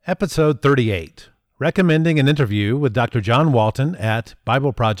Episode 38, recommending an interview with Dr. John Walton at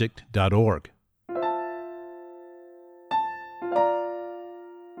BibleProject.org.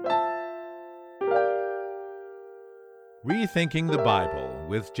 Rethinking the Bible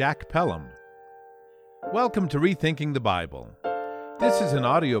with Jack Pelham. Welcome to Rethinking the Bible. This is an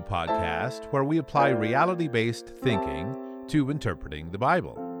audio podcast where we apply reality-based thinking to interpreting the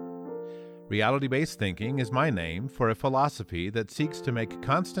Bible. Reality-based thinking is my name for a philosophy that seeks to make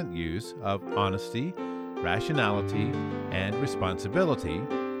constant use of honesty, rationality, and responsibility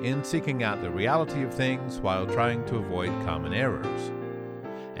in seeking out the reality of things while trying to avoid common errors.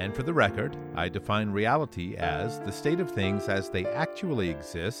 And for the record, I define reality as the state of things as they actually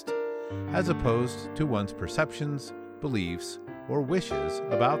exist, as opposed to one's perceptions, beliefs, or wishes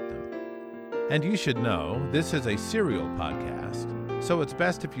about them. And you should know, this is a serial podcast, so it's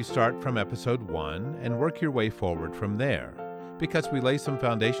best if you start from episode 1 and work your way forward from there, because we lay some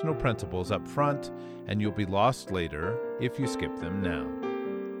foundational principles up front, and you'll be lost later if you skip them now.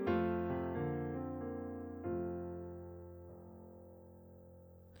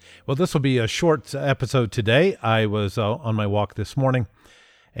 Well, this will be a short episode today. I was on my walk this morning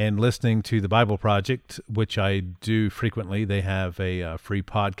and listening to the Bible Project, which I do frequently. They have a free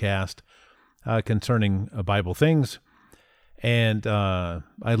podcast concerning Bible things. And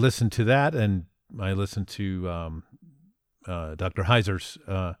I listened to that, and I listened to Dr. Heiser's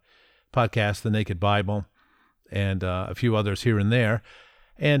podcast, The Naked Bible, and a few others here and there.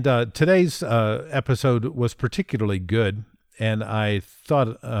 And today's episode was particularly good, and I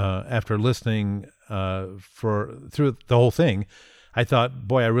thought after listening through the whole thing, I thought,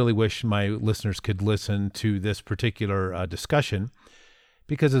 boy, I really wish my listeners could listen to this particular discussion,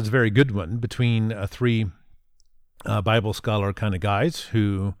 because it's a very good one between three Bible scholar kind of guys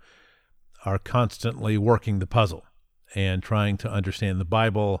who are constantly working the puzzle and trying to understand the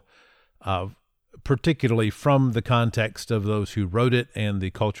Bible, particularly from the context of those who wrote it and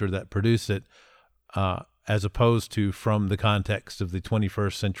the culture that produced it, as opposed to from the context of the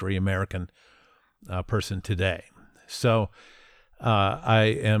 21st century American person today. So I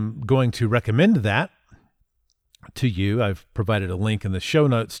am going to recommend that to you. I've provided a link in the show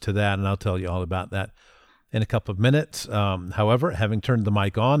notes to that, and I'll tell you all about that in a couple of minutes. However, having turned the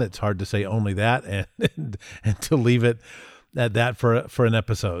mic on, it's hard to say only that and to leave it at that for an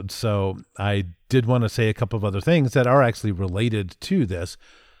episode. So I did want to say a couple of other things that are actually related to this.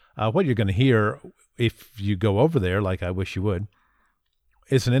 What you're going to hear, if you go over there, like I wish you would,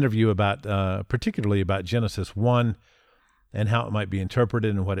 is an interview about, particularly about Genesis 1 and how it might be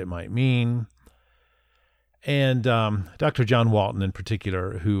interpreted and what it might mean. And Dr. John Walton in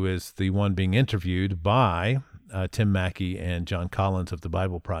particular, who is the one being interviewed by Tim Mackie and John Collins of the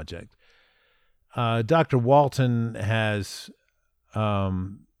Bible Project. Dr. Walton has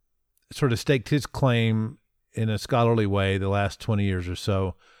sort of staked his claim in a scholarly way the last 20 years or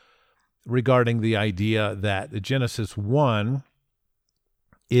so regarding the idea that Genesis 1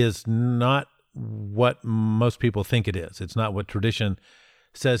 is not what most people think it is. It's not what tradition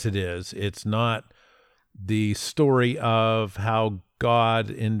says it is. It's not the story of how God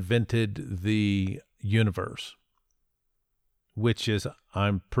invented the universe, which is,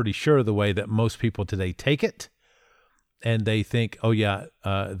 I'm pretty sure, the way that most people today take it. And they think, oh yeah,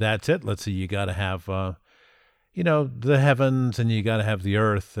 that's it. Let's see, you got to have, the heavens, and you got to have the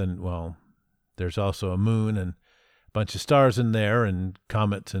earth. And well, there's also a moon and a bunch of stars in there and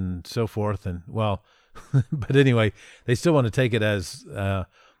comets and so forth. And well, but anyway, they still want to take it as,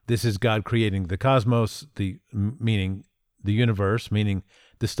 this is God creating the cosmos, meaning the universe, meaning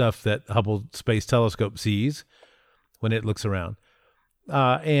the stuff that Hubble Space Telescope sees when it looks around.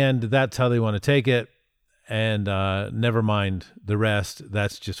 And that's how they want to take it. And never mind the rest.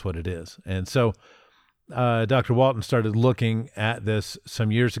 That's just what it is. And so Dr. Walton started looking at this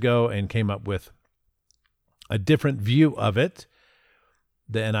some years ago and came up with a different view of it.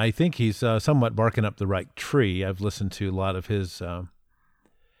 And I think he's somewhat barking up the right tree. I've listened to a lot of his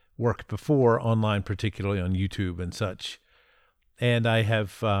work before online, particularly on YouTube and such. And I have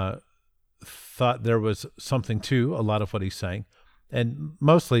thought there was something to a lot of what he's saying. And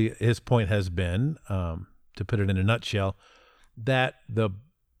mostly his point has been, to put it in a nutshell, that the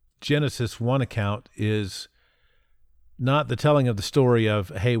Genesis 1 account is not the telling of the story of,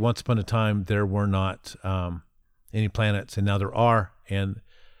 hey, once upon a time there were not any planets and now there are, and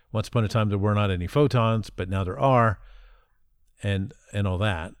once upon a time there were not any photons, but now there are, and all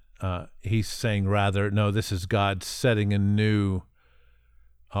that. He's saying rather, no, this is God setting a new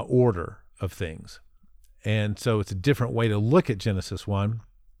order of things. And so it's a different way to look at Genesis 1.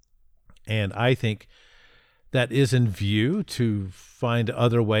 And I think that is in view to find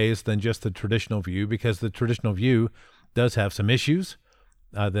other ways than just the traditional view, because the traditional view does have some issues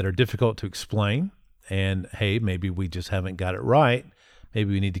that are difficult to explain. And hey, maybe we just haven't got it right.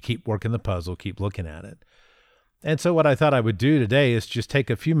 Maybe we need to keep working the puzzle, keep looking at it. And so what I thought I would do today is just take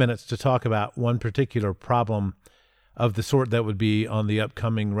a few minutes to talk about one particular problem of the sort that would be on the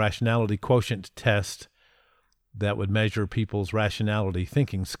upcoming rationality quotient test that would measure people's rationality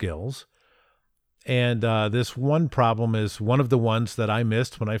thinking skills. And this one problem is one of the ones that I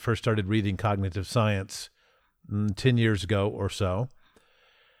missed when I first started reading cognitive science 10 years ago or so.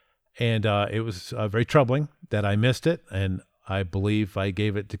 And it was very troubling that I missed it. And I believe I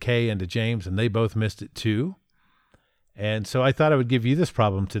gave it to Kay and to James, and they both missed it too. And so I thought I would give you this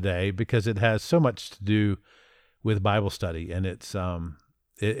problem today because it has so much to do with Bible study, and its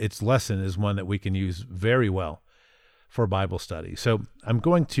lesson is one that we can use very well for Bible study. So I'm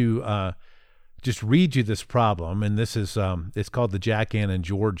going to just read you this problem, and this is it's called the Jack, Ann, and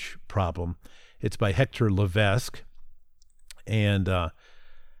George problem. It's by Hector Levesque, and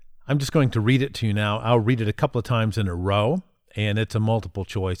I'm just going to read it to you now. I'll read it a couple of times in a row, and it's a multiple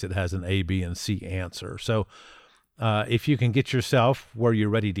choice. It has an A, B, and C answer. So if you can get yourself where you're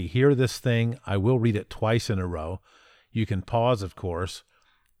ready to hear this thing, I will read it twice in a row. You can pause, of course,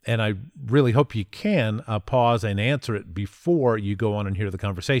 and I really hope you can pause and answer it before you go on and hear the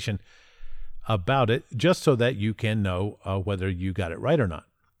conversation about it, just so that you can know whether you got it right or not.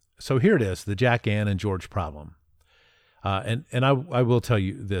 So here it is, the Jack, Ann, and George problem. And I will tell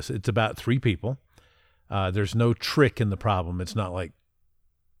you this, it's about three people. There's no trick in the problem. It's not like,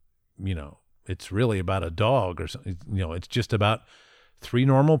 it's really about a dog or something. It's just about three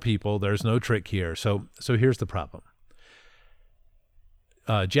normal people. There's no trick here. So here's the problem.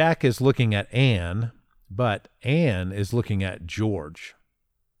 Jack is looking at Ann, but Ann is looking at George.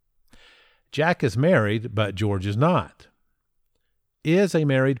 Jack is married, but George is not. Is a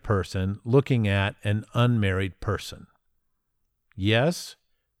married person looking at an unmarried person? Yes,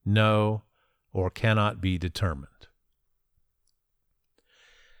 no, or cannot be determined.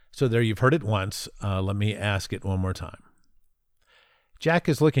 So there, you've heard it once. Let me ask it one more time. Jack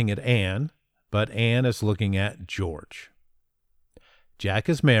is looking at Ann, but Ann is looking at George. Jack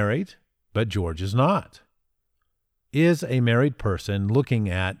is married, but George is not. Is a married person looking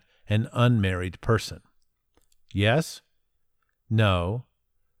at an unmarried person? Yes, no,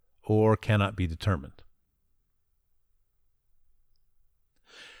 or cannot be determined.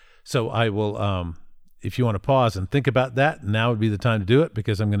 So I will, if you want to pause and think about that, now would be the time to do it,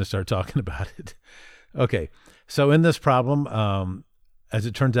 because I'm going to start talking about it. Okay, so in this problem, as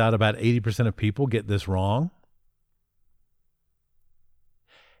it turns out, about 80% of people get this wrong.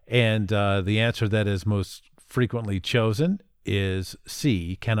 And the answer that is most frequently chosen is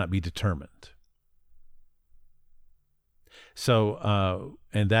C, cannot be determined. So,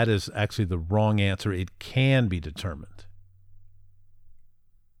 and that is actually the wrong answer. It can be determined.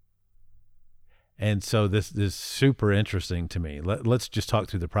 And so this is super interesting to me. Let's just talk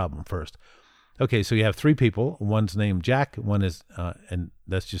through the problem first. Okay, so you have three people. One's named Jack. One is, and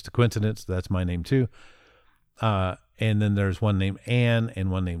that's just a coincidence. That's my name too. And then there's one named Ann and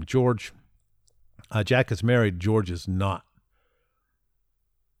one named George. Jack is married. George is not.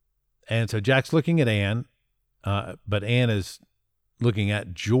 And so Jack's looking at Ann, but Ann is looking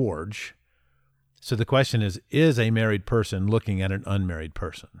at George. So the question is a married person looking at an unmarried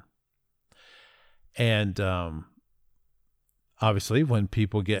person? And obviously, when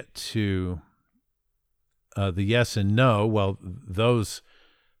people get to the yes and no, well, those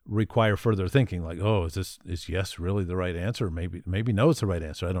require further thinking. Like, oh, is yes really the right answer? Maybe no is the right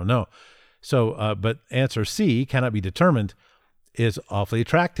answer. I don't know. So, but answer C, cannot be determined, is awfully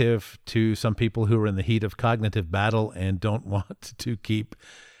attractive to some people who are in the heat of cognitive battle and don't want to keep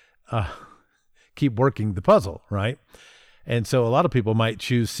working the puzzle, right? And so a lot of people might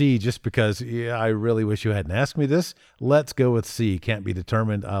choose C just because, yeah, I really wish you hadn't asked me this. Let's go with C. Can't be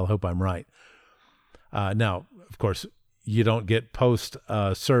determined. I'll hope I'm right. Now, of course, you don't get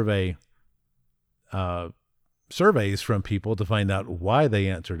surveys from people to find out why they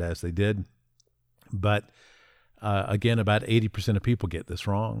answered as they did. But again, about 80% of people get this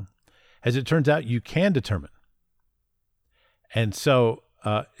wrong. As it turns out, you can determine. And so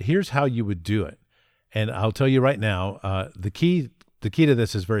here's how you would do it. And I'll tell you right now, the key to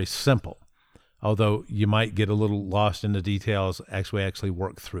this is very simple, although you might get a little lost in the details as we actually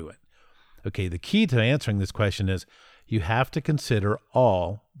work through it. Okay, the key to answering this question is you have to consider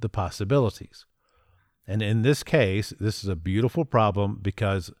all the possibilities. And in this case, this is a beautiful problem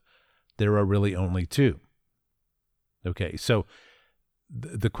because there are really only two. Okay, so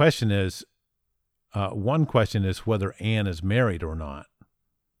the question is, One question is whether Anne is married or not,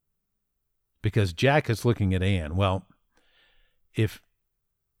 because Jack is looking at Anne. Well,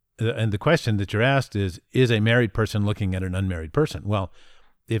 and the question that you're asked is a married person looking at an unmarried person? Well,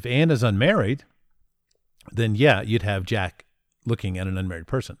 if Anne is unmarried, then yeah, you'd have Jack looking at an unmarried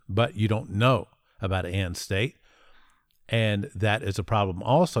person, but you don't know about Anne's state. And that is a problem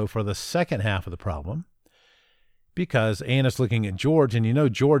also for the second half of the problem, because Anne is looking at George,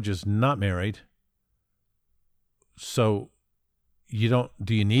 and George is not married. So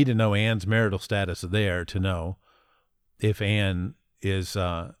do you need to know Anne's marital status there to know if Anne is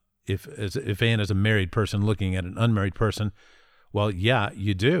if Anne is a married person looking at an unmarried person? Well, yeah,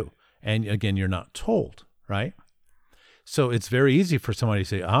 you do. And again, you're not told, right? So it's very easy for somebody to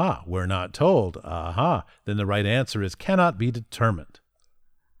say, we're not told. Then the right answer is cannot be determined.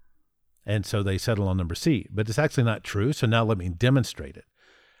 And so they settle on number C, but it's actually not true. So now let me demonstrate it.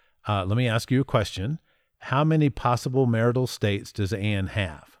 Let me ask you a question. How many possible marital states does Anne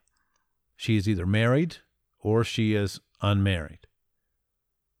have? She is either married or she is unmarried.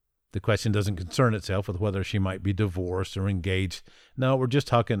 The question doesn't concern itself with whether she might be divorced or engaged. No, we're just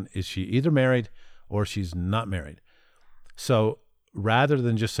talking, is she either married or she's not married? So rather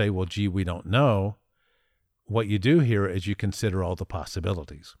than just say, well, gee, we don't know, what you do here is you consider all the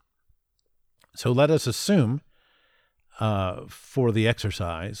possibilities. So let us assume for the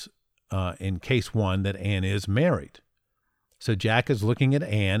exercise in case one that Anne is married. So Jack is looking at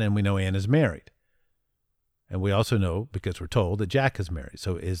Anne, and we know Anne is married. And we also know, because we're told, that Jack is married.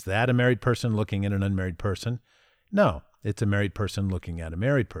 So is that a married person looking at an unmarried person? No, it's a married person looking at a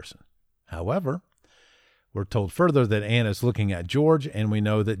married person. However, we're told further that Anne is looking at George, and we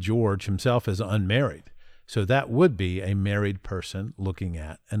know that George himself is unmarried. So that would be a married person looking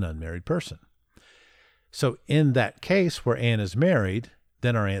at an unmarried person. So in that case where Anne is married,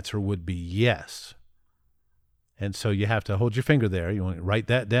 then our answer would be yes. And so you have to hold your finger there. You want to write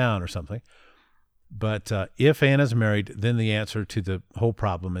that down or something. But if Anne is married, then the answer to the whole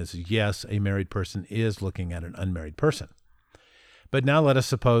problem is yes, a married person is looking at an unmarried person. But now let us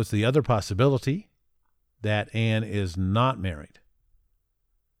suppose the other possibility, that Anne is not married.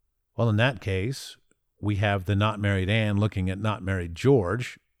 Well, in that case, we have the not married Anne looking at not married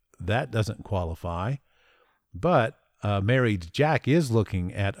George. That doesn't qualify. But married Jack is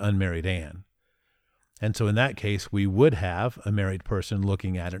looking at unmarried Anne. And so in that case, we would have a married person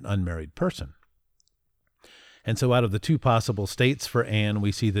looking at an unmarried person. And so out of the two possible states for Anne,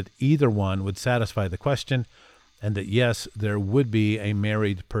 we see that either one would satisfy the question, and that yes, there would be a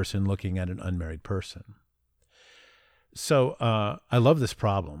married person looking at an unmarried person. So I love this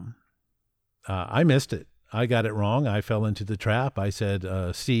problem. I missed it. I got it wrong. I fell into the trap. I said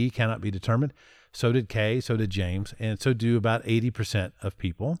C, cannot be determined. So did K, so did James, and so do about 80% of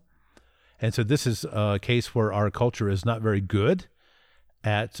people. And so this is a case where our culture is not very good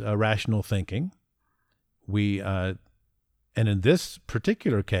at rational thinking. And in this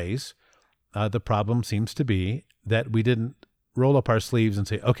particular case, the problem seems to be that we didn't roll up our sleeves and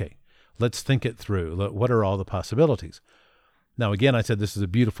say, okay, let's think it through. What are all the possibilities? Now, again, I said this is a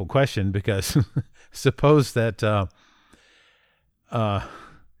beautiful question because suppose that,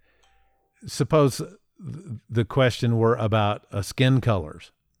 suppose the question were about skin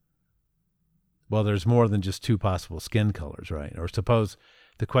colors. Well, there's more than just two possible skin colors, right? Or suppose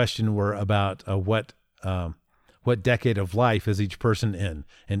the question were about what decade of life is each person in,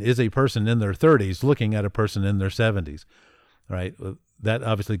 and is a person in their 30s looking at a person in their 70s, right? That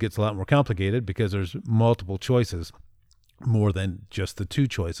obviously gets a lot more complicated because there's multiple choices, more than just the two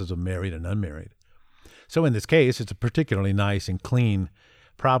choices of married and unmarried. So in this case, it's a particularly nice and clean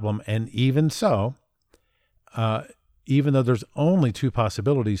problem. And even so, even though there's only two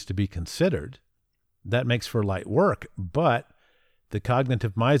possibilities to be considered, that makes for light work. But the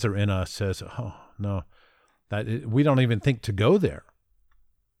cognitive miser in us says, oh, no, we don't even think to go there.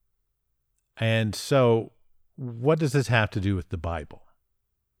 And so what does this have to do with the Bible?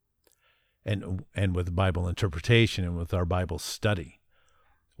 And with Bible interpretation and with our Bible study?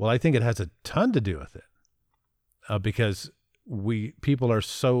 Well, I think it has a ton to do with it, because people are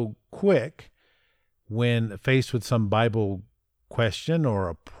so quick when faced with some Bible question or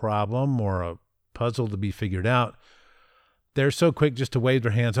a problem or a puzzle to be figured out. They're so quick just to wave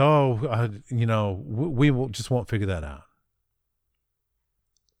their hands. We won't figure that out.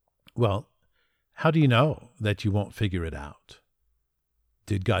 Well, how do you know that you won't figure it out?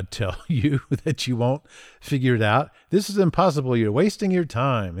 Did God tell you that you won't figure it out? This is impossible. You're wasting your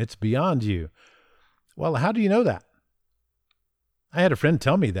time. It's beyond you. Well, how do you know that? I had a friend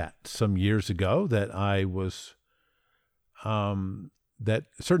tell me that some years ago, that I was that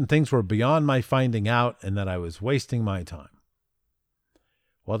certain things were beyond my finding out and that I was wasting my time.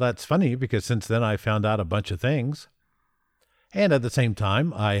 Well, that's funny because since then I found out a bunch of things. And at the same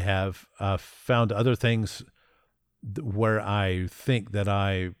time, I have found other things where I think that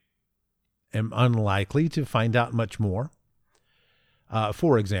I am unlikely to find out much more.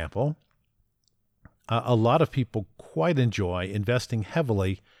 For example, a lot of people quite enjoy investing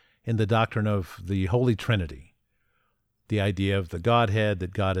heavily in the doctrine of the Holy Trinity. The idea of the Godhead,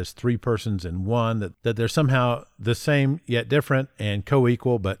 that God is three persons in one, that they're somehow the same yet different and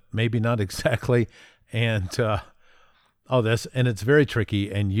co-equal, but maybe not exactly, and all this. And it's very tricky,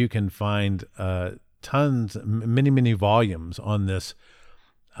 and you can find tons, many volumes on this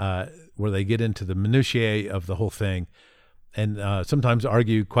where they get into the minutiae of the whole thing and sometimes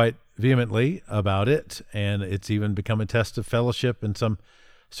argue quite vehemently about it. And it's even become a test of fellowship in some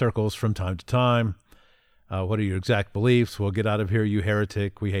circles from time to time. What are your exact beliefs? Well, get out of here, you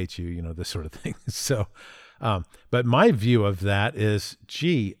heretic. We hate you, this sort of thing. So, but my view of that is,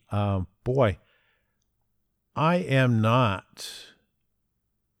 boy, I am not,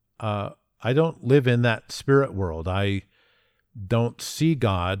 I don't live in that spirit world. I don't see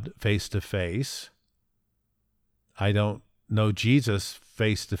God face to face. I don't know Jesus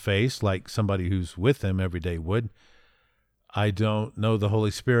face to face like somebody who's with him every day would. I don't know the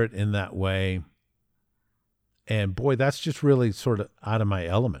Holy Spirit in that way. And boy, that's just really sort of out of my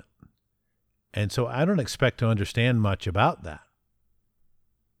element. And so I don't expect to understand much about that.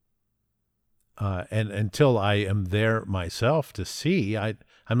 And until I am there myself to see, I'm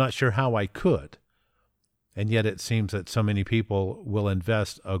not sure how I could. And yet it seems that so many people will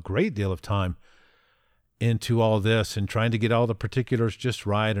invest a great deal of time into all this and trying to get all the particulars just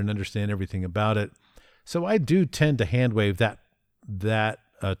right and understand everything about it. So I do tend to hand wave that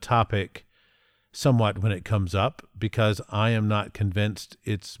topic somewhat when it comes up, because I am not convinced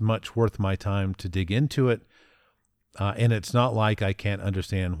it's much worth my time to dig into it. And it's not like I can't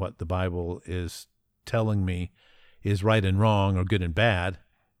understand what the Bible is telling me is right and wrong or good and bad.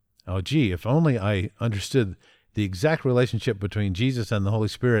 Oh, gee, if only I understood the exact relationship between Jesus and the Holy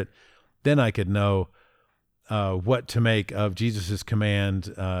Spirit, then I could know what to make of Jesus's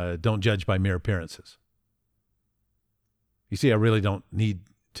command, don't judge by mere appearances. You see, I really don't need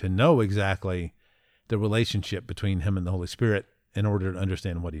to know exactly the relationship between him and the Holy Spirit in order to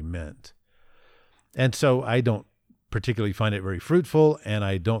understand what he meant. And so I don't particularly find it very fruitful, and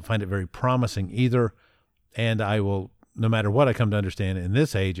I don't find it very promising either. And I will, no matter what I come to understand in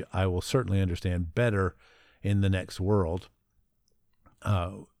this age, I will certainly understand better in the next world.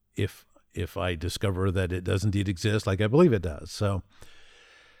 If I discover that it does indeed exist, like I believe it does. So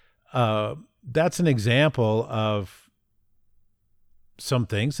that's an example of some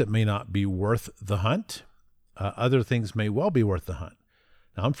things that may not be worth the hunt. Other things may well be worth the hunt.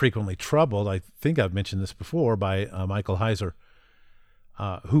 Now, I'm frequently troubled, I think I've mentioned this before, by Michael Heiser,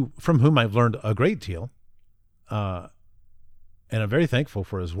 from whom I've learned a great deal. And I'm very thankful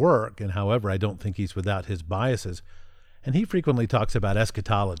for his work. And however, I don't think he's without his biases. And he frequently talks about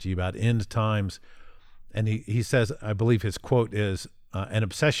eschatology, about end times. And he says, I believe his quote is, an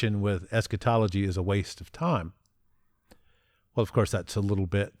obsession with eschatology is a waste of time. Well, of course, that's a little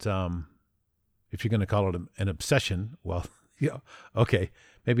bit, if you're going to call it an obsession, well, yeah, okay,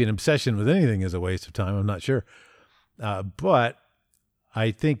 maybe an obsession with anything is a waste of time. I'm not sure. But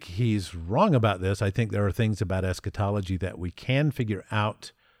I think he's wrong about this. I think there are things about eschatology that we can figure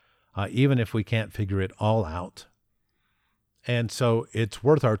out, even if we can't figure it all out. And so it's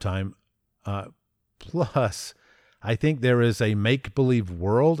worth our time. Plus, I think there is a make-believe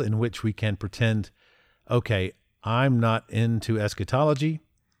world in which we can pretend, okay, I'm not into eschatology.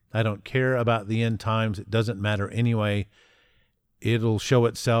 I don't care about the end times. It doesn't matter anyway. It'll show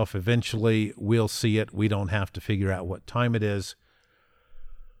itself eventually. We'll see it. We don't have to figure out what time it is.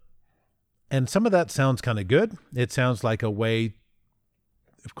 And some of that sounds kind of good. It sounds like a way,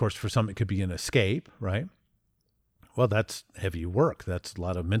 of course, for some it could be an escape, right? Well, that's heavy work. That's a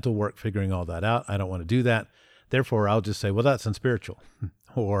lot of mental work figuring all that out. I don't want to do that. Therefore, I'll just say, well, that's unspiritual.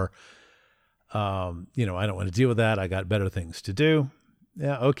 Or, I don't want to deal with that. I got better things to do.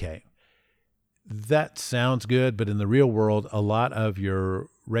 Yeah, okay. That sounds good, but in the real world, a lot of your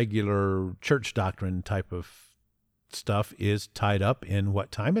regular church doctrine type of stuff is tied up in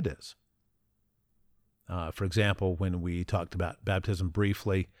what time it is. For example, when we talked about baptism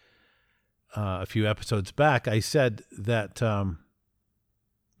briefly a few episodes back, I said that, some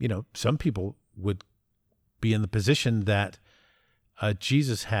people would be in the position that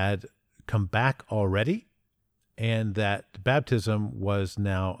Jesus had come back already and that baptism was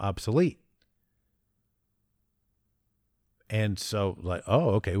now obsolete. And so like, oh,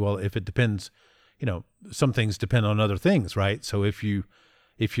 okay, well, if it depends, some things depend on other things, right? So if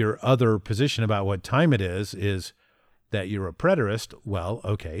your other position about what time it is that you're a preterist, well,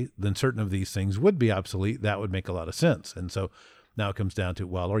 okay, then certain of these things would be obsolete. That would make a lot of sense. And so now it comes down to,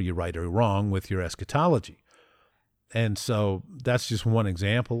 well, are you right or wrong with your eschatology? And so that's just one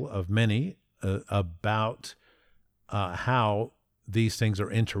example of many about how these things are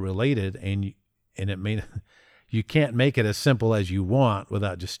interrelated, and it may you can't make it as simple as you want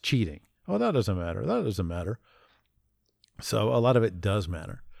without just cheating. Oh, that doesn't matter. That doesn't matter. So a lot of it does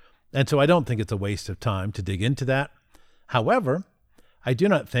matter. And so I don't think it's a waste of time to dig into that. However, I do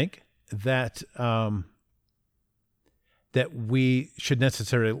not think that that we should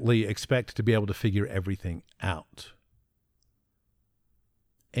necessarily expect to be able to figure everything out.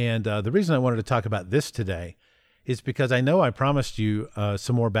 And the reason I wanted to talk about this today is because I know I promised you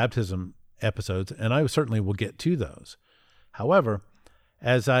some more baptism episodes, and I certainly will get to those. However,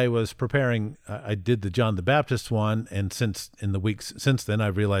 as I was preparing, I did the John the Baptist one, and in the weeks since then,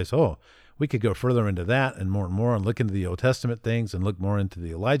 I've realized, we could go further into that and more and look into the Old Testament things and look more into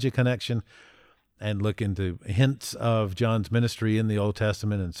the Elijah connection and look into hints of John's ministry in the Old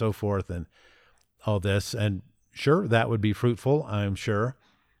Testament and so forth and all this. And sure, that would be fruitful, I'm sure.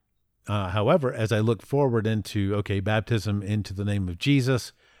 However, as I look forward into, baptism into the name of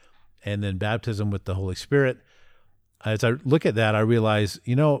Jesus and then baptism with the Holy Spirit, as I look at that, I realize,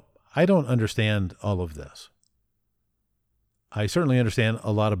 I don't understand all of this. I certainly understand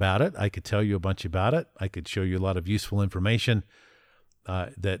a lot about it. I could tell you a bunch about it. I could show you a lot of useful information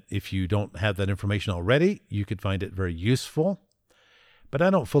that if you don't have that information already, you could find it very useful. But I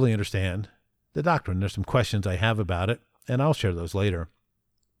don't fully understand the doctrine. There's some questions I have about it, and I'll share those later.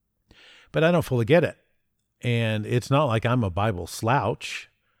 But I don't fully get it. And it's not like I'm a Bible slouch.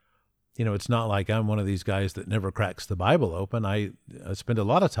 It's not like I'm one of these guys that never cracks the Bible open. I spend a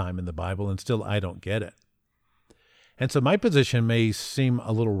lot of time in the Bible, and still I don't get it. And so my position may seem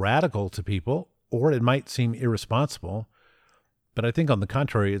a little radical to people, or it might seem irresponsible. But I think on the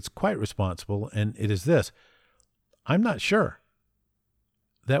contrary, it's quite responsible. And it is this: I'm not sure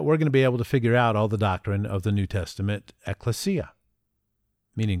that we're going to be able to figure out all the doctrine of the New Testament ecclesia,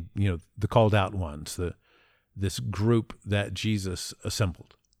 meaning, the called out ones, this group that Jesus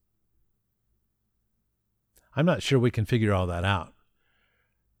assembled. I'm not sure we can figure all that out.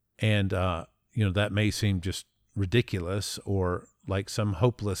 And, that may seem just ridiculous or like some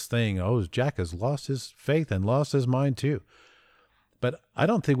hopeless thing. Oh, Jack has lost his faith and lost his mind too. But I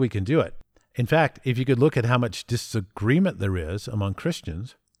don't think we can do it. In fact, if you could look at how much disagreement there is among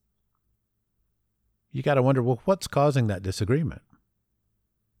Christians, you got to wonder, well, what's causing that disagreement?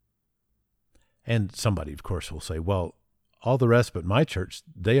 And somebody, of course, will say, well, all the rest but my church,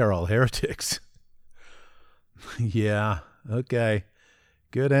 they are all heretics. Yeah, okay.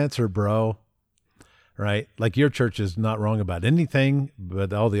 Good answer, bro. Right? Like your church is not wrong about anything,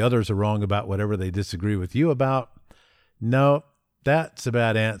 but all the others are wrong about whatever they disagree with you about. No, that's a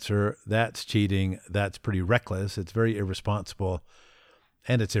bad answer. That's cheating. That's pretty reckless. It's very irresponsible,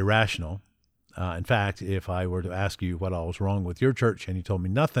 and it's irrational. In fact, if I were to ask you what all was wrong with your church and you told me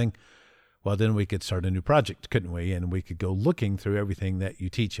nothing, well, then we could start a new project, couldn't we? And we could go looking through everything that you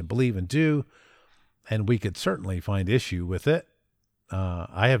teach and believe and do, and we could certainly find issue with it.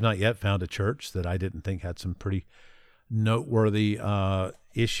 I have not yet found a church that I didn't think had some pretty noteworthy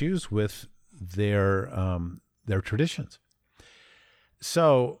issues with their traditions.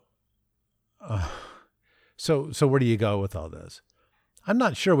 So where do you go with all this? I'm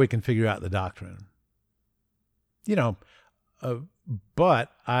not sure we can figure out the doctrine,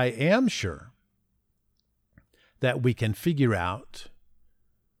 but I am sure that we can figure out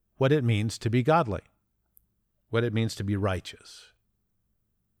what it means to be godly, what it means to be righteous,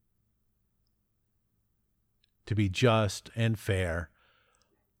 to be just and fair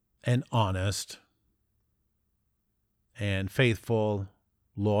and honest and faithful,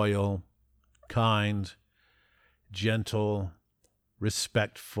 loyal, kind, gentle,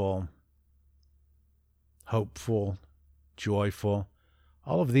 respectful, hopeful, joyful.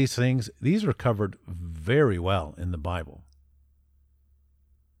 All of these things, these are covered very well in the Bible.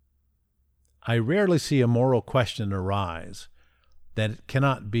 I rarely see a moral question arise that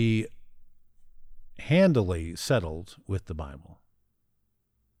cannot be handily settled with the Bible.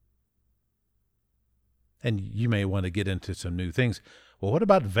 And you may want to get into some new things. Well, what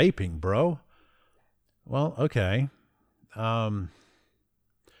about vaping, bro? Well, okay. I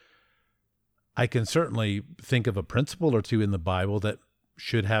can certainly think of a principle or two in the Bible that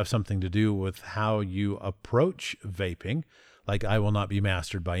should have something to do with how you approach vaping, like I will not be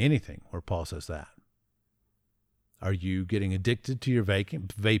mastered by anything, where Paul says that. Are you getting addicted to your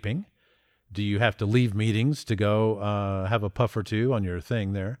vaping? Do you have to leave meetings to go have a puff or two on your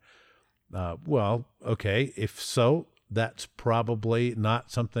thing there? Well, okay, if so, that's probably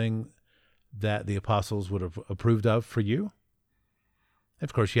not something that the apostles would have approved of for you.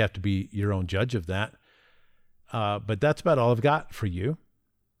 Of course, you have to be your own judge of that. But that's about all I've got for you.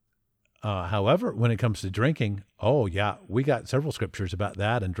 However, when it comes to drinking, oh yeah, we got several scriptures about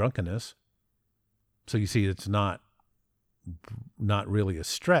that and drunkenness. So you see, it's not really a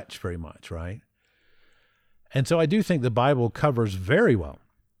stretch very much, right? And so I do think the Bible covers very well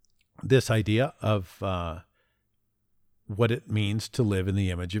this idea of what it means to live in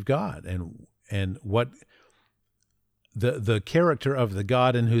the image of God and what the character of the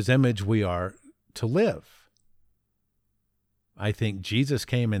God in whose image we are to live. I think Jesus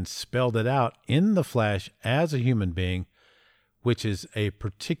came and spelled it out in the flesh as a human being, which is a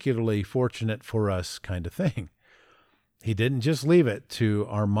particularly fortunate for us kind of thing. He didn't just leave it to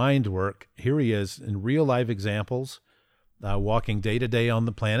our mind work. Here he is in real life examples, walking day to day on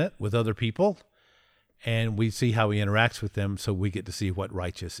the planet with other people, and we see how he interacts with them, so we get to see what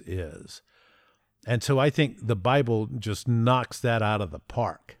righteous is. And so I think the Bible just knocks that out of the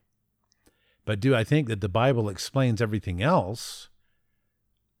park. But do I think that the Bible explains everything else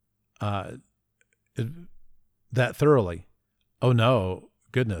that thoroughly? Oh, no,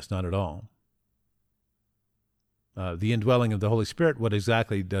 goodness, not at all. The indwelling of the Holy Spirit, what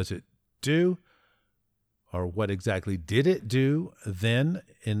exactly does it do? Or what exactly did it do then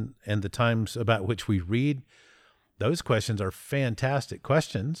in the times about which we read? Those questions are fantastic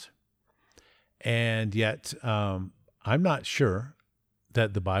questions. And yet I'm not sure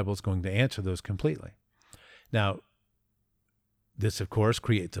that the Bible is going to answer those completely. Now, this, of course,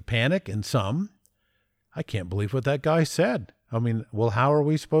 creates a panic in some. I can't believe what that guy said. I mean, well, how are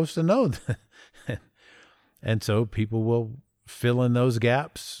we supposed to know that? And so people will fill in those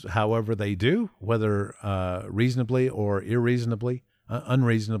gaps however they do, whether reasonably or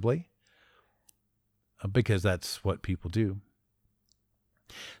unreasonably, because that's what people do.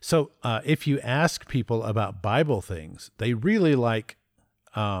 So if you ask people about Bible things, they really like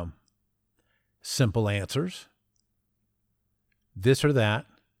simple answers. This or that,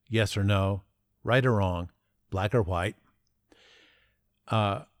 yes or no, right or wrong, black or white.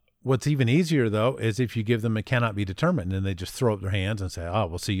 What's even easier, though, is if you give them a cannot be determined, and they just throw up their hands and say, oh,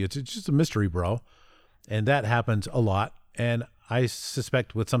 well, see, it's just a mystery, bro. And that happens a lot. And I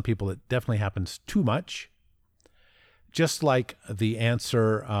suspect with some people, it definitely happens too much. Just like the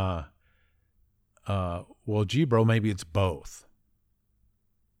answer, well, gee, bro, maybe it's both.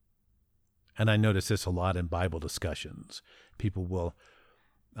 And I notice this a lot in Bible discussions. People will,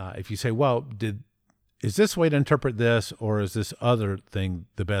 if you say, well, is this way to interpret this, or is this other thing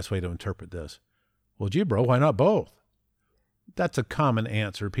the best way to interpret this? Well, gee, bro, why not both? That's a common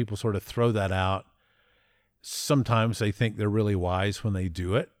answer. People sort of throw that out. Sometimes they think they're really wise when they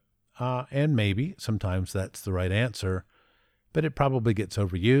do it, and maybe sometimes that's the right answer, but it probably gets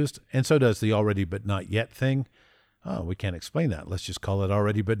overused, and so does the already but not yet thing. Oh, we can't explain that. Let's just call it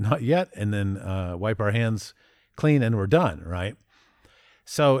already but not yet, and then wipe our hands clean, and we're done, right?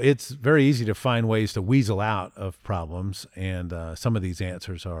 So it's very easy to find ways to weasel out of problems, and some of these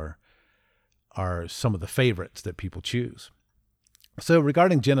answers are some of the favorites that people choose. So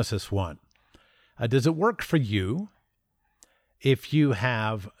regarding Genesis 1, does it work for you if you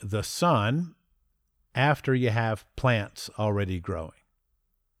have the sun after you have plants already growing?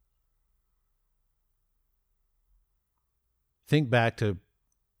 Think back to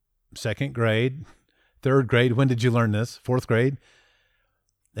second grade, third grade. When did you learn this? Fourth grade?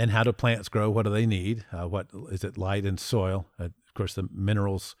 And how do plants grow? What do they need? What is it? Light and soil. Of course, the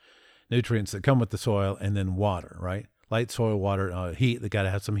minerals, nutrients that come with the soil, and then water, right? Light, soil, water, heat. They got to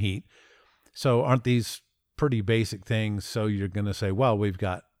have some heat. So aren't these pretty basic things? So you're going to say, well, we've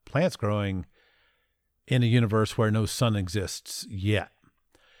got plants growing in a universe where no sun exists yet.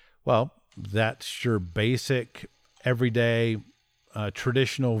 Well, that's your basic, everyday,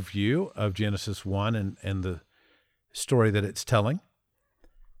 traditional view of Genesis 1 and the story that it's telling.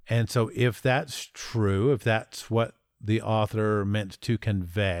 And so if that's true, if that's what the author meant to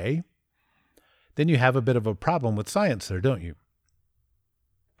convey, then you have a bit of a problem with science there, don't you?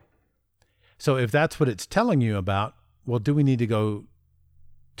 So if that's what it's telling you about, well, do we need to go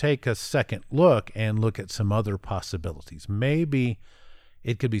take a second look and look at some other possibilities? Maybe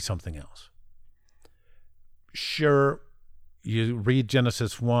it could be something else. Sure, you read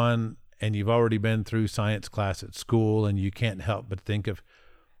Genesis 1 and you've already been through science class at school, and you can't help but think of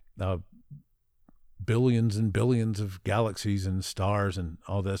billions and billions of galaxies and stars and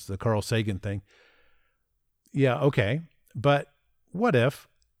all this, the Carl Sagan thing. yeah, okay. But what if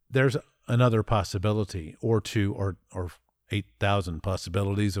there's another possibility or two or 8,000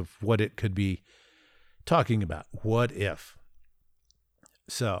 possibilities of what it could be talking about? What if?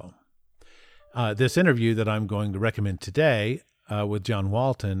 So this interview that I'm going to recommend today with John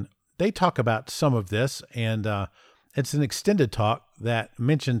Walton, they talk about some of this, and it's an extended talk that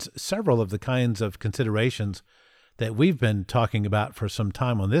mentions several of the kinds of considerations that we've been talking about for some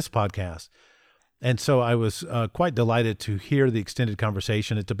time on this podcast. And so I was quite delighted to hear the extended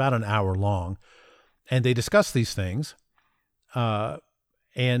conversation. It's about an hour long, and they discuss these things.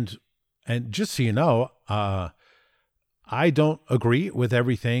 And just so you know, I don't agree with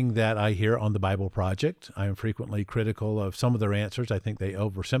everything that I hear on the Bible Project. I am frequently critical of some of their answers. I think they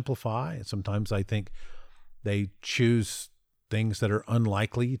oversimplify, and sometimes I think they choose things that are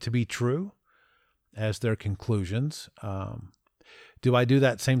unlikely to be true as their conclusions. Do I do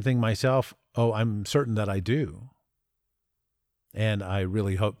that same thing myself? Oh, I'm certain that I do. And I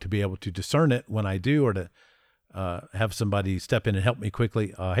really hope to be able to discern it when I do, or to have somebody step in and help me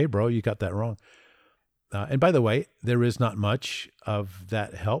quickly. Hey, bro, you got that wrong. And by the way, there is not much of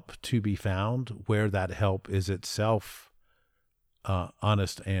that help to be found where that help is itself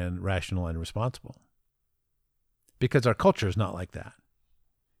honest and rational and responsible. Because our culture is not like that.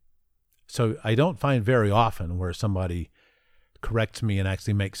 So I don't find very often where somebody corrects me and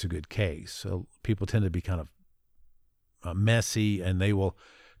actually makes a good case. So people tend to be kind of messy, and they will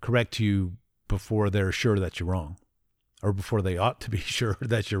correct you before they're sure that you're wrong, or before they ought to be sure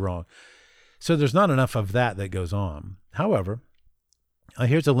that you're wrong. So there's not enough of that goes on. However,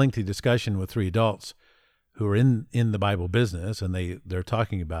 here's a lengthy discussion with three adults who are in the Bible business, and they're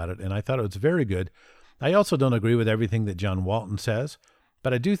talking about it, and I thought it was very good. I also don't agree with everything that John Walton says,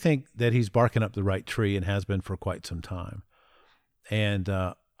 but I do think that he's barking up the right tree and has been for quite some time. And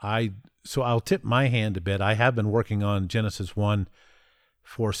so I'll tip my hand a bit. I have been working on Genesis 1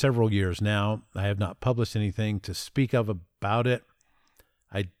 for several years now. I have not published anything to speak of about it.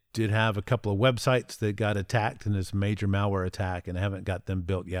 I did have a couple of websites that got attacked in this major malware attack, and I haven't got them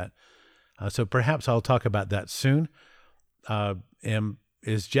built yet. So perhaps I'll talk about that soon.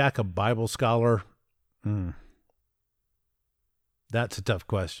 Is Jack a Bible scholar? That's a tough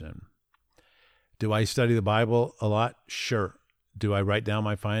question. Do I study the Bible a lot? Sure. Do I write down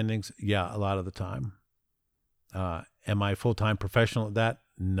my findings? Yeah, a lot of the time. Am I a full-time professional at that?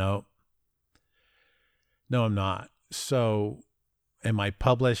 No. No, I'm not. So am I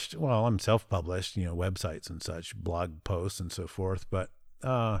published? Well, I'm self-published, websites and such, blog posts and so forth. But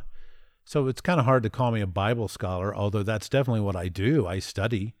so it's kind of hard to call me a Bible scholar, although that's definitely what I do. I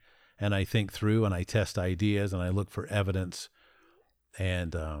study, and I think through, and I test ideas, and I look for evidence.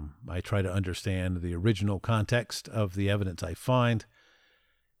 And I try to understand the original context of the evidence I find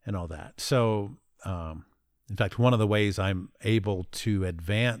and all that. So, in fact, one of the ways I'm able to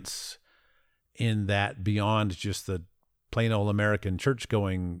advance in that beyond just the plain old American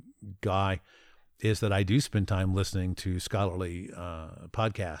church-going guy is that I do spend time listening to scholarly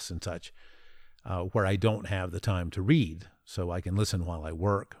podcasts and such where I don't have the time to read. So I can listen while I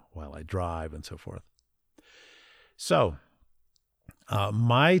work, while I drive, and so forth. So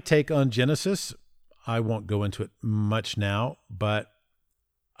my take on Genesis, I won't go into it much now, but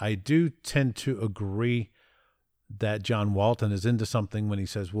I do tend to agree that John Walton is into something when he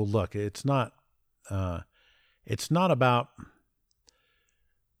says, well, look, it's not about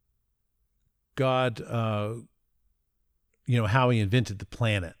God, how he invented the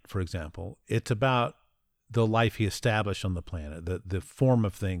planet, for example. It's about the life he established on the planet, the form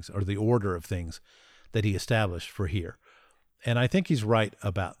of things or the order of things that he established for here. And I think he's right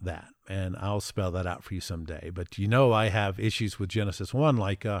about that, and I'll spell that out for you someday. But I have issues with Genesis 1,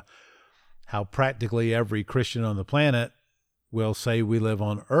 like how practically every Christian on the planet will say we live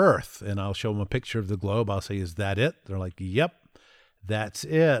on Earth, and I'll show them a picture of the globe. I'll say, is that it? They're like, yep, that's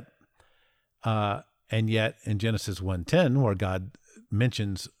it. And yet in Genesis 1:10, where God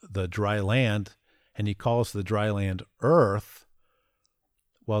mentions the dry land, and he calls the dry land Earth,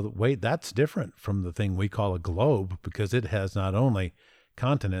 well, wait, that's different from the thing we call a globe, because it has not only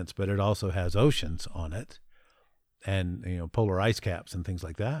continents, but it also has oceans on it, and polar ice caps and things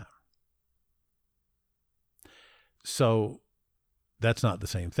like that. So that's not the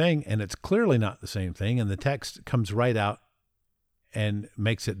same thing, and it's clearly not the same thing, and the text comes right out and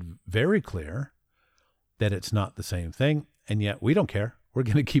makes it very clear that it's not the same thing, and yet we don't care. We're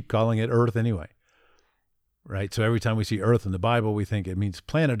going to keep calling it Earth anyway. Right? So every time we see Earth in the Bible, we think it means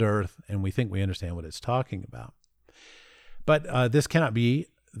planet Earth, and we think we understand what it's talking about. But this cannot be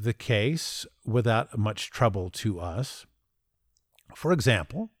the case without much trouble to us. For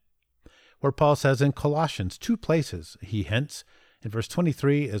example, Or Paul says in Colossians, 2 places he hints. In verse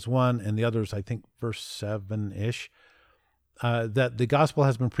 23 is one, and the others, I think, verse 7-ish, that the gospel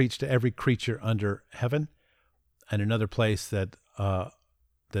has been preached to every creature under heaven. And another place that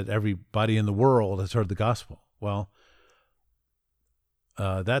that everybody in the world has heard the gospel. Well,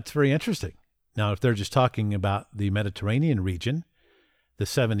 that's very interesting. Now, if they're just talking about the Mediterranean region, the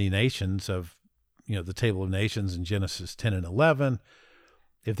 70 nations of, the Table of Nations in Genesis 10 and 11,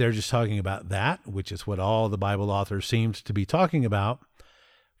 if they're just talking about that, which is what all the Bible authors seemed to be talking about,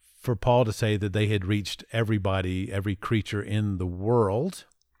 for Paul to say that they had reached everybody, every creature in the world,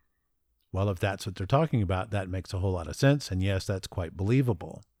 well, if that's what they're talking about, that makes a whole lot of sense. And yes, that's quite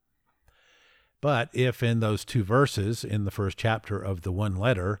believable. But if in those 2 verses in the first chapter of the one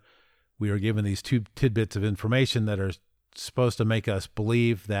letter, we are given these 2 tidbits of information that are supposed to make us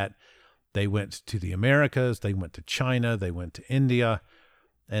believe that they went to the Americas, they went to China, they went to India,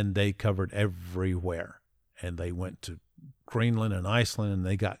 and they covered everywhere. And they went to Greenland and Iceland, and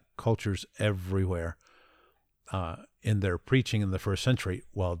they got cultures everywhere in their preaching in the first century.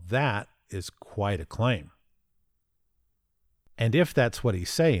 Well, that is quite a claim. And if that's what he's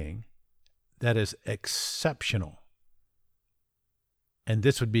saying, that is exceptional. And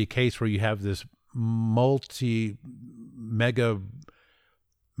this would be a case where you have this mega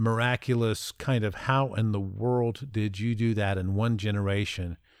miraculous kind of, how in the world did you do that in one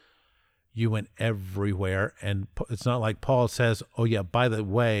generation? You went everywhere. And it's not like Paul says, oh yeah, by the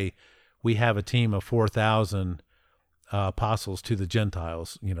way, we have a team of 4,000 apostles to the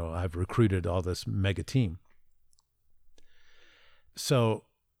Gentiles. I've recruited all this mega team. So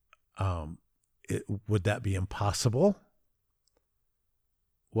would that be impossible?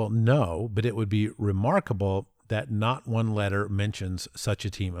 Well, no, but it would be remarkable that not one letter mentions such a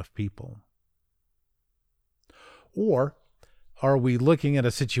team of people. Or are we looking at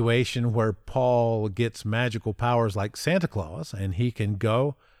a situation where Paul gets magical powers like Santa Claus, and he can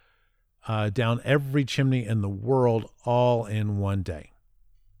go down every chimney in the world all in one day?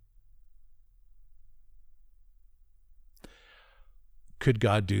 Could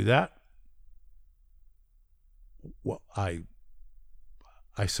God do that? Well, I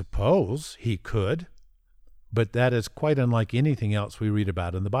suppose he could, but that is quite unlike anything else we read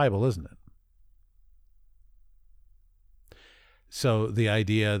about in the Bible, isn't it? So the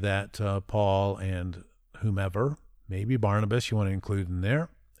idea that Paul and whomever, maybe Barnabas, you want to include in there,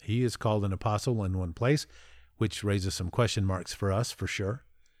 he is called an apostle in one place, which raises some question marks for us, for sure.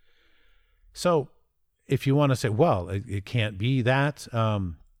 So if you want to say, well, it can't be that,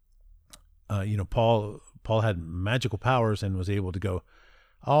 Paul had magical powers and was able to go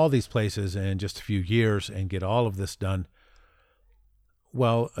all these places in just a few years and get all of this done.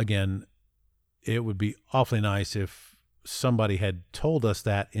 Well, again, it would be awfully nice if somebody had told us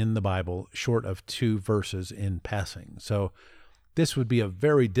that in the Bible, short of 2 verses in passing. So this would be a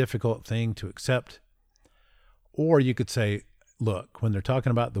very difficult thing to accept. Or you could say, look, when they're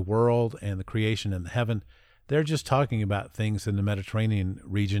talking about the world and the creation and the heaven, they're just talking about things in the Mediterranean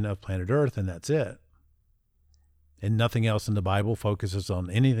region of planet Earth, and that's it. And nothing else in the Bible focuses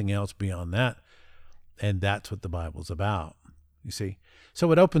on anything else beyond that. And that's what the Bible's about, you see.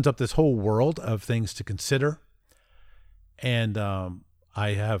 So it opens up this whole world of things to consider. And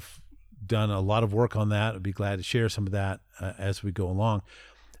I have done a lot of work on that. I'd be glad to share some of that as we go along.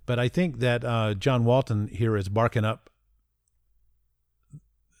 But I think that John Walton here is barking up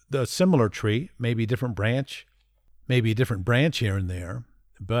the similar tree, maybe a different branch here and there.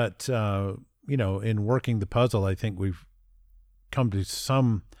 But in working the puzzle, I think we've come to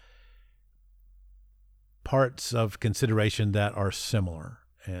some parts of consideration that are similar.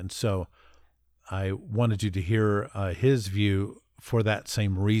 And so I wanted you to hear his view for that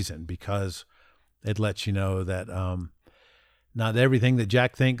same reason, because it lets you know that not everything that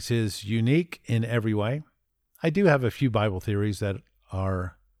Jack thinks is unique in every way. I do have a few Bible theories that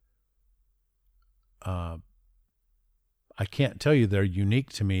are, I can't tell you they're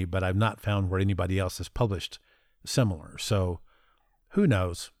unique to me, but I've not found where anybody else has published similar. So who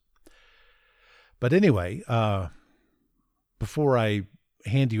knows? But anyway, before I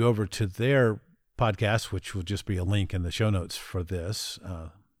hand you over to their podcast, which will just be a link in the show notes for this,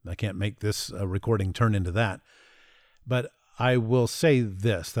 I can't make this recording turn into that. But I will say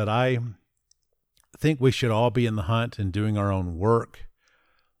this, that I think we should all be in the hunt and doing our own work.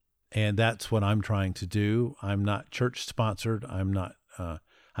 And that's what I'm trying to do. I'm not church sponsored.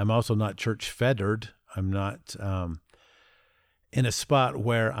 I'm also not church fettered. I'm not in a spot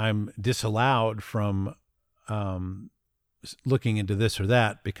where I'm disallowed from looking into this or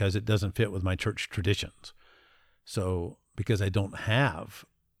that because it doesn't fit with my church traditions. So because I don't have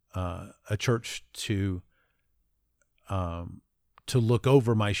a church to look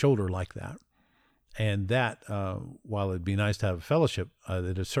over my shoulder like that. And that, while it'd be nice to have a fellowship,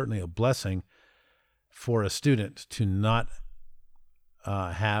 it is certainly a blessing for a student to not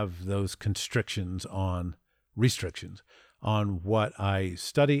have those restrictions on what I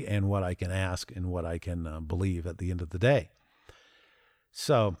study and what I can ask and what I can believe at the end of the day.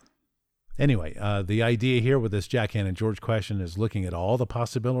 So anyway, the idea here with this Jack, Ann, and George question is looking at all the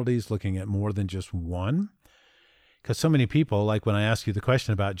possibilities, looking at more than just one. Because so many people, like when I ask you the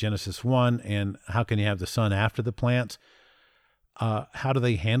question about Genesis 1 and how can you have the sun after the plants, how do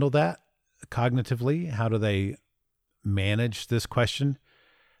they handle that cognitively? How do they manage this question?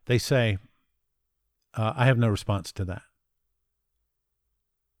 They say, I have no response to that.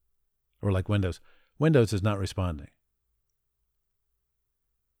 Or like Windows is not responding.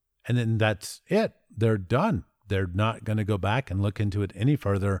 And then that's it. They're done. They're not going to go back and look into it any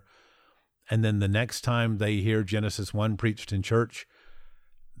further. And then the next time they hear Genesis 1 preached in church,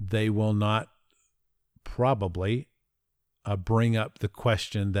 they will not probably bring up the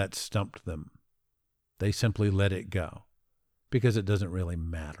question that stumped them. They simply let it go because it doesn't really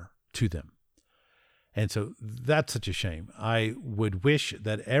matter to them. And so that's such a shame. I would wish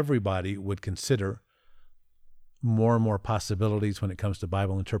that everybody would consider more and more possibilities when it comes to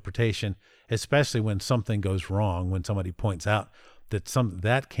Bible interpretation, especially when something goes wrong, when somebody points out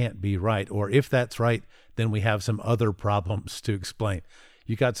that can't be right, or if that's right, then we have some other problems to explain.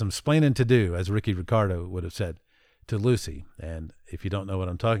 You got some splaining to do, as Ricky Ricardo would have said to Lucy. And if you don't know what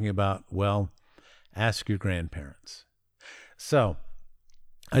I'm talking about, well, ask your grandparents. So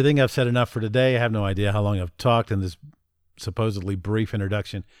I think I've said enough for today. I have no idea how long I've talked in this supposedly brief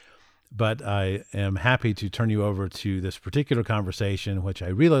introduction, but I am happy to turn you over to this particular conversation, which I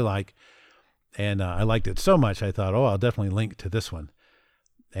really like. And I liked it so much, I thought, I'll definitely link to this one.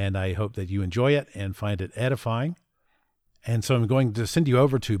 And I hope that you enjoy it and find it edifying. And so I'm going to send you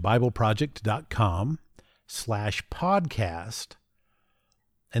over to BibleProject.com/podcast.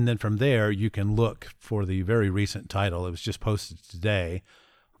 And then from there, you can look for the very recent title. It was just posted today.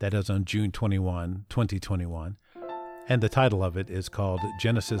 That is on June 21, 2021. And the title of it is called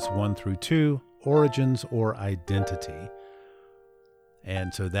Genesis 1 through 2, Origins or Identity.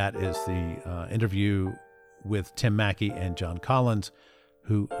 And so that is the interview with Tim Mackie and John Collins,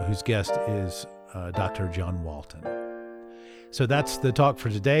 whose guest is Dr. John Walton. So that's the talk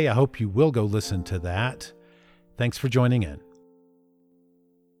for today. I hope you will go listen to that. Thanks for joining in.